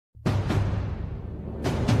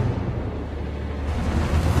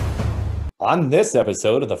On this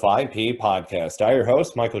episode of the 5P Podcast, I, your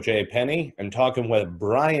host, Michael J. Penney, am talking with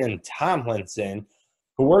Brian Tomlinson,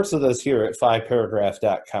 who works with us here at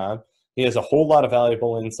 5paragraph.com. He has a whole lot of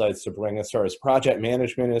valuable insights to bring as far as project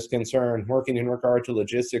management is concerned, working in regard to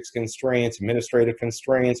logistics constraints, administrative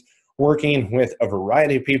constraints, working with a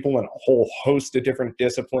variety of people in a whole host of different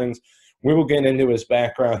disciplines. We will get into his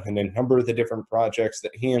background and a number of the different projects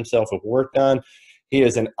that he himself have worked on. He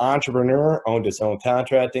is an entrepreneur, owned his own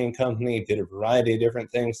contracting company, did a variety of different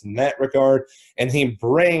things in that regard, and he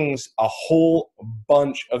brings a whole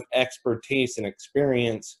bunch of expertise and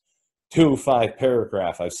experience to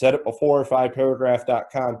 5Paragraph. I've said it before,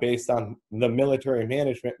 5paragraph.com, based on the military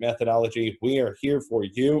management methodology. We are here for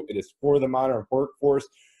you. It is for the modern workforce.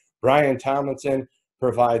 Brian Tomlinson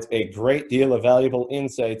provides a great deal of valuable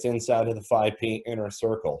insights inside of the 5P inner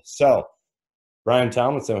circle. So, Brian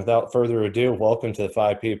Tomlinson, without further ado, welcome to the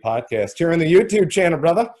 5P Podcast here on the YouTube channel,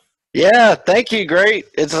 brother. Yeah, thank you. Great.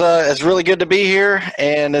 It's really good to be here,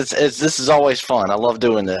 and this is always fun. I love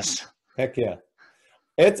doing this. Heck yeah.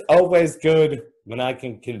 It's always good when I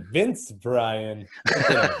can convince Brian to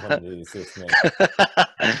get one of these with me.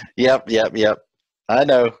 Yep. I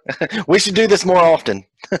know. We should do this more often.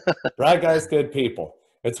 Brian guy's good people.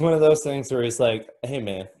 It's one of those things where he's like, hey,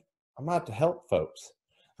 man, I'm out to help folks.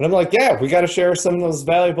 And I'm like, yeah, we got to share some of those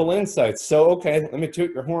valuable insights. So, okay, let me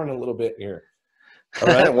toot your horn a little bit here. All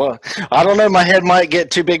right. Well, I don't know. My head might get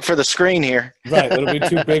too big for the screen here. Right. It'll be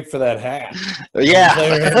too big for that hat.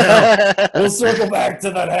 Yeah. Right, we'll circle back to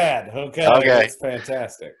that hat. Okay. Okay. That's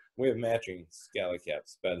fantastic. We have matching scally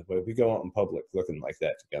caps, by the way. We go out in public looking like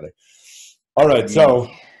that together. All right. So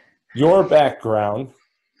your background,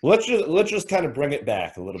 let's just kind of bring it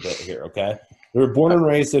back a little bit here. Okay. You were born and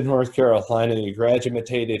raised in North Carolina. You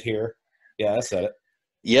graduated here. Yeah, I said it.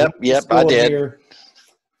 Yep, I did. Here,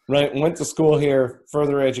 right, went to school here,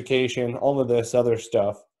 further education, all of this other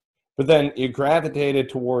stuff. But then you gravitated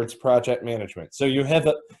towards project management. So you have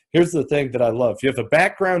here's the thing that I love. You have a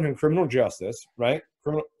background in criminal justice, right?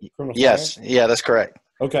 Criminal yes, science? Yeah, that's correct.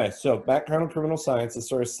 Okay, so background in criminal science and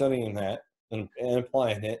sort of studying that and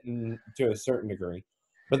applying it to a certain degree.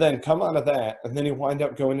 But then come out of that, and then you wind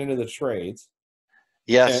up going into the trades.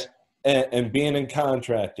 Yes. And being in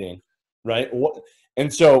contracting, right?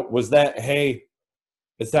 And so was that, hey,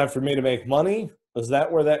 it's time for me to make money? Was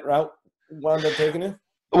that where that route wound up taking you?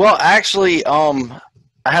 Well, actually, I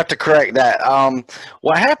have to correct that.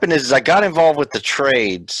 What happened is I got involved with the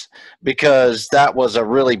trades because that was a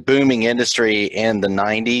really booming industry in the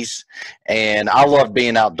 90s. And I loved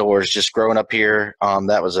being outdoors, just growing up here.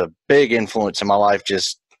 That was a big influence in my life.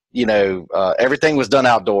 Just, everything was done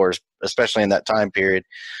outdoors, especially in that time period.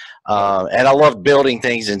 And I loved building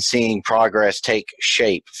things and seeing progress take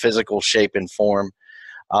shape, physical shape and form.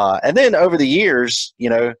 And then over the years,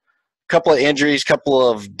 a couple of injuries, couple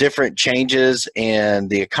of different changes in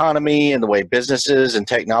the economy and the way businesses and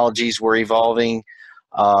technologies were evolving.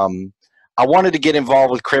 I wanted to get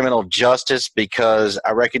involved with criminal justice because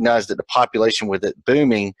I recognized that the population with it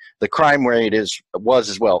booming, the crime rate was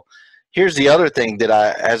as well. Here's the other thing that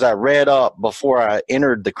as I read up before I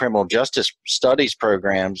entered the criminal justice studies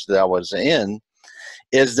programs that I was in,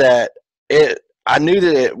 is that I knew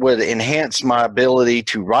that it would enhance my ability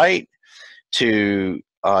to write, to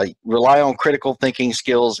rely on critical thinking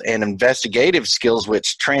skills and investigative skills,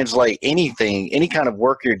 which translate anything, any kind of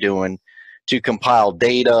work you're doing, to compile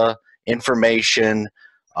data, information,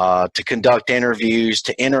 to conduct interviews,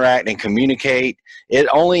 to interact and communicate. It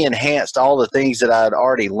only enhanced all the things that I had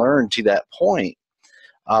already learned to that point.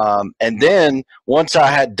 And then once I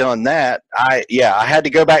had done that, I had to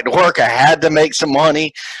go back to work. I had to make some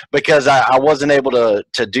money because I wasn't able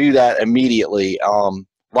to do that immediately. A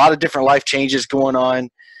lot of different life changes going on.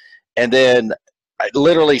 And then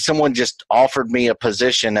literally someone just offered me a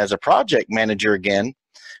position as a project manager again.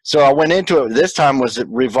 So I went into it. This time was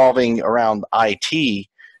revolving around IT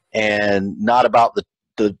and not about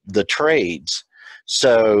the trades.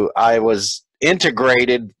 So I was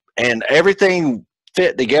integrated and everything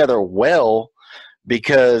fit together well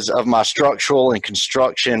because of my structural and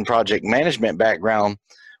construction project management background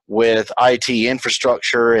with IT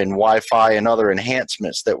infrastructure and Wi-Fi and other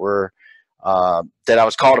enhancements that were that I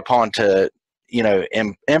was called upon to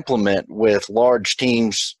implement with large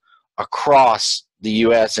teams across the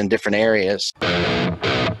U.S. in different areas.